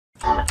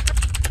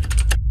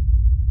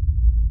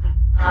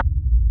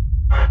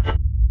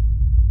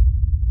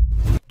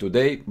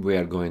Today we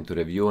are going to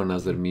review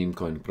another meme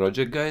coin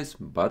project, guys,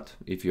 but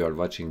if you are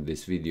watching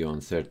this video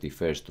on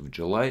 31st of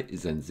July,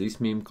 then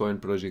this meme coin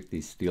project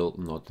is still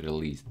not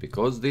released,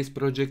 because this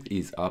project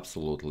is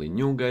absolutely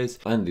new, guys,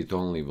 and it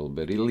only will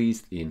be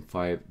released in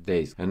 5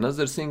 days.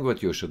 Another thing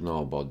what you should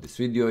know about this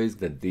video is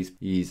that this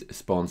is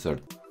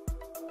sponsored.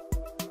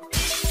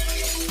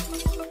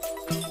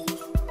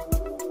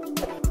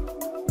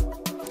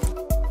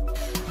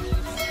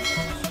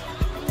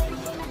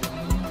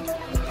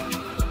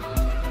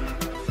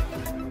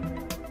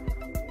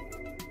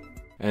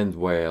 And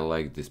why I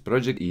like this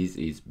project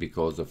is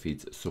because of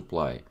its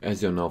supply.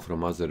 As you know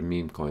from other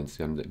meme coins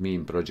and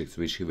meme projects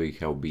which we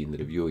have been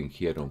reviewing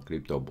here on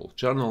Crypto Bull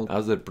channel,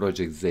 other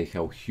projects they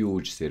have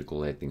huge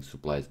circulating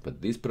supplies, but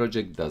this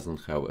project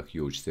doesn't have a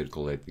huge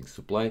circulating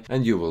supply.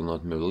 And you will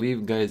not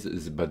believe, guys,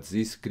 but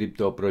this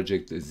crypto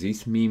project,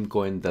 this meme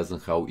coin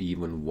doesn't have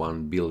even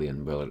 1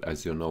 billion. Well,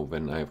 as you know,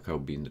 when I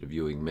have been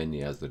reviewing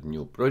many other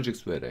new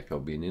projects where I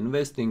have been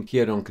investing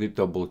here on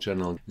Crypto Bull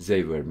channel,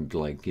 they were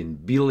like in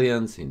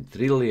billions, in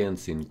trillions,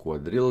 in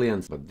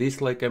quadrillions, but this,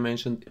 like I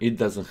mentioned, it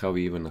doesn't have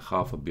even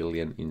half a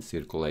billion in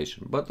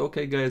circulation. But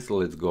okay, guys,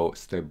 let's go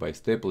step by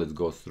step, let's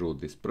go through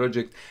this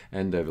project,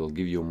 and I will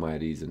give you my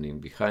reasoning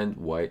behind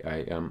why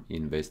I am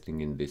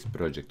investing in this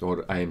project,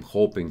 or I am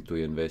hoping to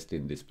invest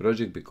in this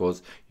project,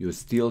 because you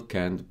still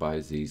can't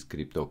buy these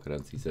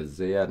cryptocurrencies as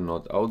they are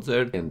not out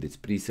there, and its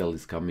pre-sale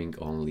is coming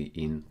only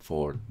in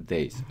 4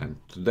 days. And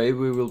today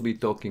we will be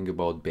talking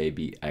about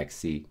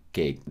Babyaxiecake.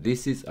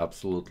 This is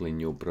absolutely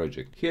new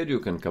project. Here you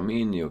can come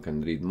in, you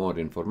can read more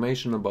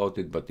information about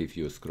it, but if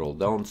you scroll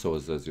down, so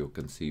as you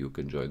can see, you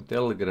can join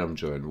Telegram,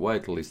 join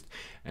whitelist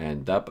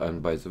and up.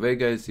 And by the way,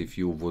 guys, if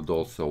you would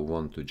also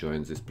want to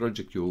join this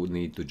project, you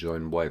need to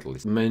join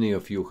whitelist. Many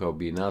of you have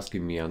been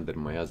asking me under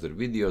my other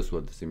videos,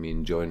 what does it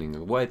mean joining a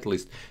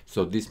whitelist?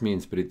 So this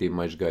means pretty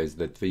much, guys,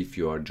 that if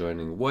you are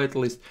joining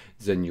whitelist,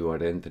 then you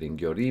are entering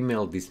your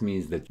email. This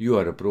means that you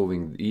are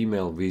approving the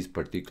email with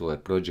particular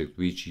project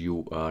which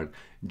you are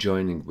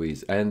joining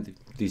with, and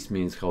this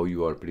means how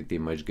you are pretty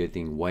much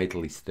getting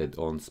whitelisted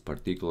on this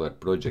particular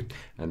project,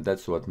 and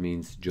that's what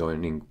means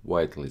joining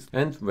whitelist.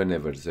 And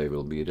whenever they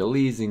will be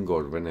releasing,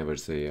 or whenever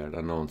they are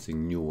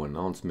announcing new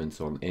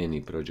announcements on any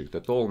project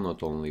at all,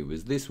 not only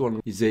with this one,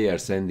 they are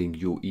sending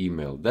you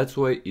email. That's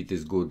why it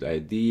is good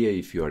idea,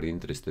 if you are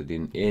interested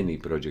in any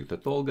project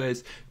at all,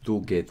 guys, to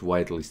get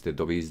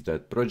whitelisted with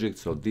that project.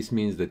 So this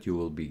means that you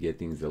will be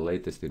getting the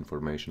latest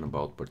information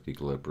about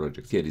particular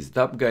projects. Here is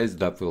DApp, guys.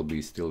 DApp will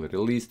be still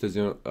released, as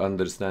you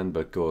understand,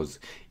 because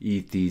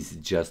it is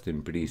just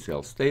in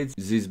pre-sale stage.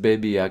 This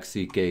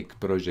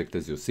Babyaxiecake project,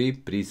 as you see,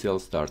 pre-sale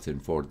starts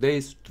in 4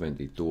 days,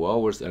 22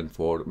 hours and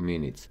 4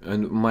 minutes.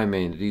 And my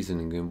main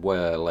reasoning why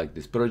I like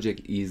this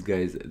project is,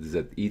 guys,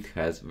 that it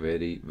has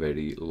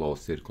very low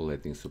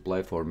circulating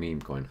supply for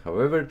meme coin.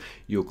 However,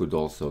 you could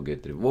also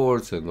get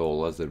rewards and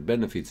all other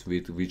benefits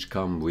which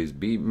come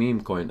with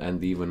meme coin,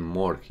 and even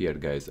more here,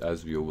 guys,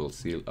 as you will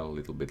see a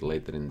little bit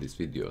later in this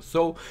video.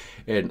 So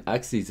earn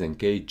axes and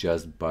cake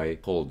just by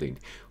holding.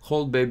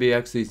 Hold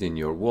Babyaxies in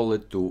your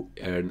wallet to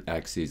earn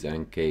axes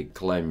and cake.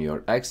 Claim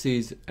your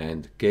axes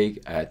and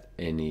cake at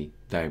any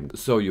time.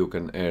 So you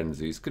can earn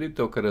these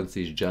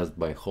cryptocurrencies just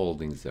by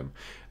holding them.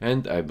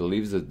 And I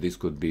believe that this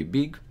could be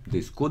big.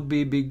 This could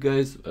be big,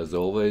 guys. As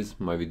always,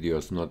 my video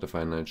is not a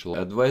financial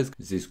advice.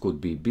 This could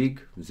be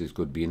big, this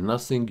could be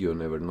nothing. You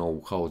never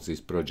know how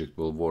this project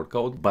will work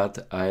out,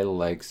 but I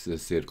like the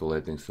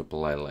circulating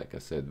supply. Like I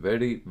said,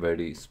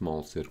 very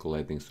small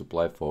circulating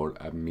supply for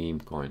a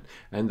meme coin,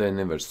 and I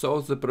never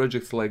saw the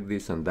projects like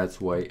this, and that's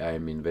why I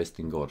am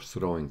investing or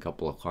throwing a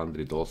couple of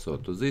hundred also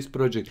to this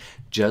project,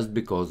 just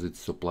because its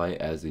supply,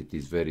 as it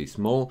is very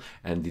small,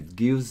 and it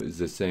gives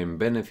the same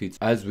benefits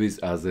as with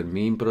other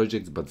meme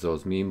projects, but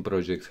those meme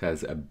projects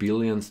has a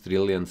billions,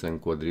 trillions and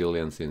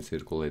quadrillions in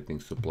circulating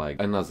supply.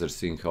 Another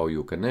thing how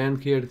you can earn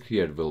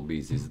here will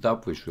be this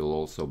DApp, which will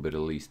also be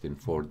released in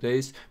 4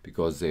 days,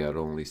 because they are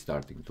only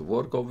starting to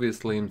work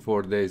obviously in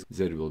 4 days.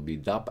 There will be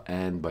DApp,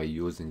 and by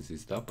using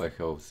this DApp, I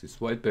have this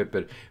white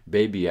paper.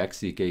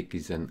 Babyaxiecake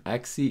is an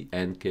Axie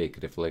and cake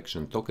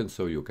reflection token,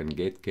 so you can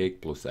get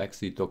cake plus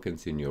Axie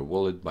tokens in your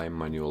wallet by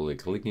manually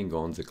clicking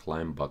on the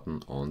claim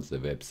button on the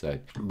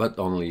website, but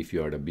only if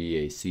you are a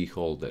BAC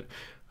holder.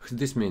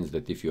 This means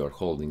that if you are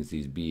holding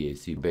these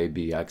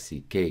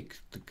Babyaxiecake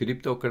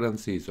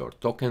cryptocurrencies or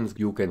tokens,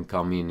 you can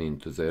come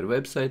into their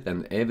website,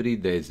 and every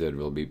day there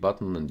will be a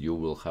button and you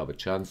will have a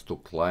chance to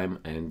climb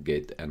and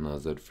get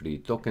another free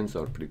tokens,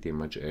 or pretty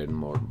much earn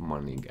more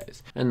money,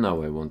 guys. And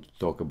now I want to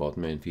talk about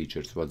main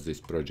features what this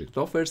project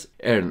offers.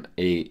 Earn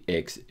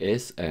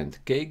AXS and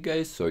cake,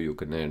 guys, so you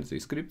can earn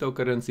these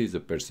cryptocurrencies. A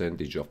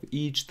percentage of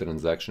each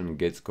transaction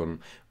gets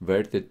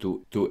converted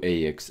to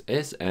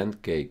AXS and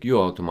cake.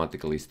 You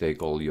automatically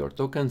stake all your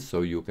tokens,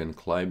 so you can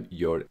climb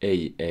your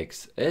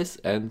AXS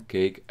and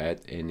cake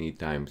at any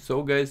time.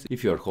 So, guys,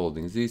 if you're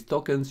holding these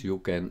tokens, you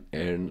can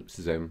earn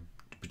them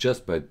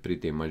just by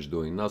pretty much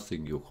doing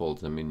nothing. You hold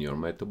them in your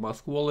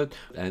MetaMask wallet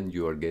and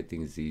you are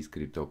getting these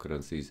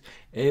cryptocurrencies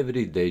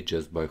every day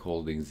just by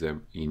holding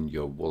them in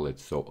your wallet.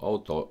 So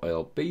auto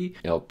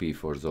LP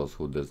for those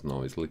who doesn't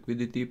know is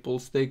liquidity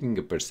pools, taking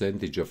a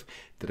percentage of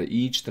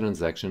each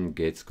transaction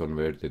gets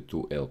converted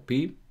to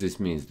LP. This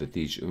means that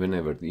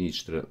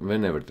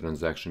whenever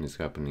transaction is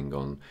happening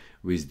on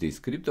with this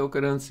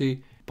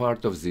cryptocurrency,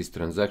 part of this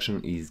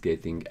transaction is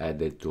getting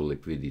added to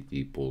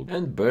liquidity pool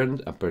and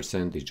burned. A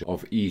percentage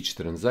of each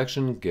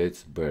transaction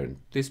gets burned.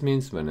 This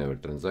means whenever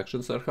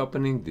transactions are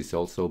happening, this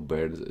also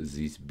burns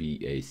this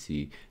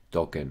BAC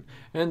token.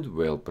 And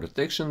whale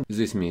protection,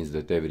 this means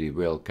that every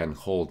whale can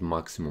hold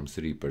maximum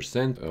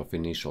 3% of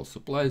initial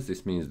supplies.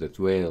 This means that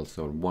whales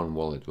or one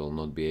wallet will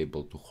not be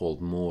able to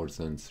hold more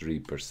than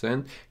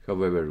 3%.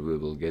 However, we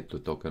will get to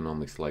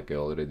tokenomics like I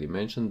already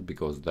mentioned,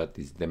 because that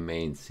is the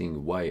main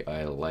thing why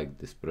I like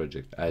this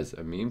project as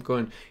a meme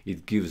coin.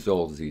 It gives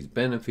all these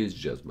benefits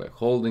just by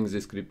holding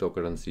this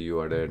cryptocurrency you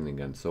are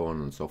earning and so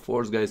on and so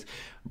forth, guys.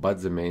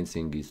 But the main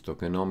thing is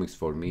tokenomics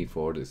for me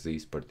for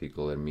this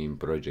particular meme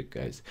project,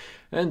 guys.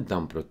 And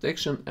dump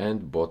protection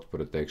and bot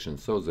protection,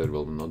 so there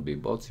will not be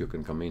bots. You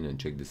can come in and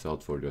check this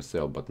out for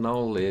yourself. But now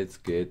let's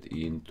get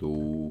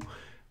into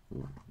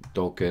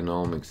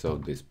tokenomics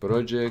of this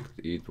project.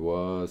 It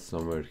was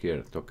somewhere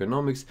here,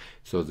 tokenomics.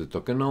 So the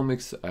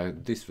tokenomics,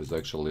 this was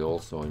actually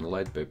also in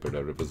light paper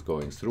that I was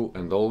going through.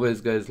 And always,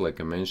 guys, like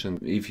I mentioned,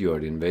 if you are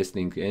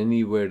investing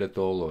anywhere at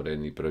all or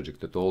any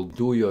project at all,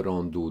 do your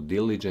own due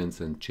diligence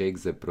and check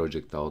the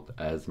project out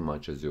as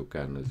much as you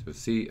can. As you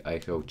see,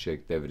 I have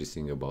checked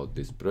everything about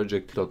this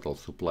project. Total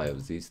supply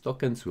of these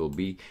tokens will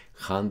be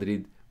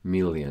 100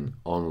 million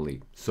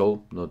only.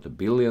 So not a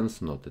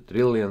billions, not a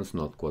trillions,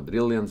 not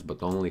quadrillions,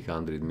 but only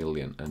 100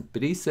 million. And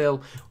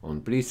pre-sale,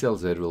 on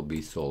pre-sales there will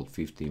be sold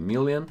 50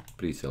 million.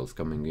 Pre-sales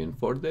coming in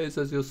 4 days,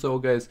 as you saw,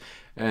 guys.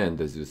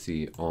 And as you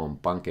see on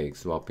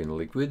PancakeSwap in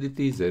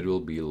liquidity, there will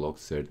be locked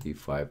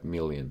 35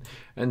 million.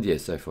 And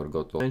yes, I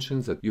forgot to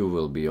mention that you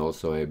will be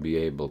also be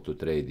able to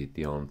trade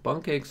it on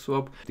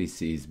PancakeSwap.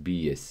 This is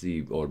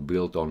BSC or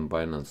built on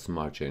Binance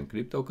Smart Chain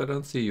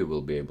cryptocurrency. You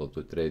will be able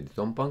to trade it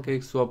on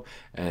PancakeSwap.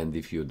 And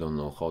if you don't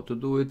know how to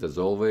do it, as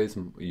always,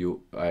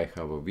 I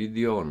have a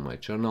video on my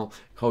channel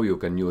how you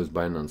can use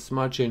Binance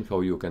Smart Chain,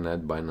 how you can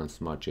add Binance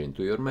Smart Chain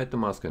to your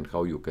MetaMask, and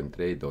how you can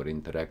trade or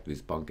interact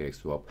with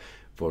PancakeSwap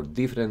for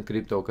different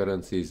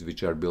cryptocurrencies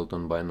which are built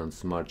on Binance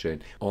Smart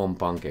Chain on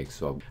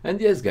PancakeSwap. And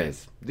yes,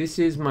 guys, this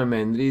is my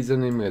main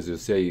reasoning. As you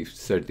say,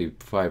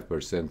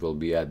 35% will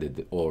be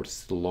added or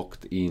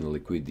locked in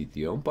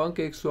liquidity on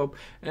PancakeSwap,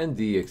 and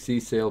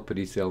DXC sale,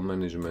 pre-sale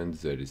management,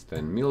 there is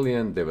 10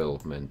 million,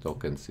 development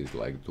tokens is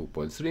like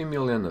 2.3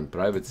 million, and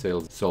private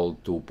sales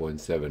sold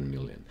 2.7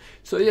 million.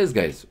 So yes,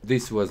 guys,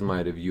 this was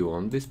my review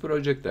on this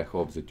project. I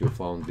hope that you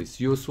found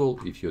this useful.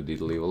 If you did,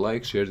 leave a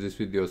like, share this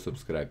video,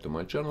 subscribe to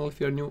my channel if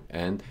you're new,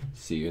 and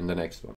see you in the next one.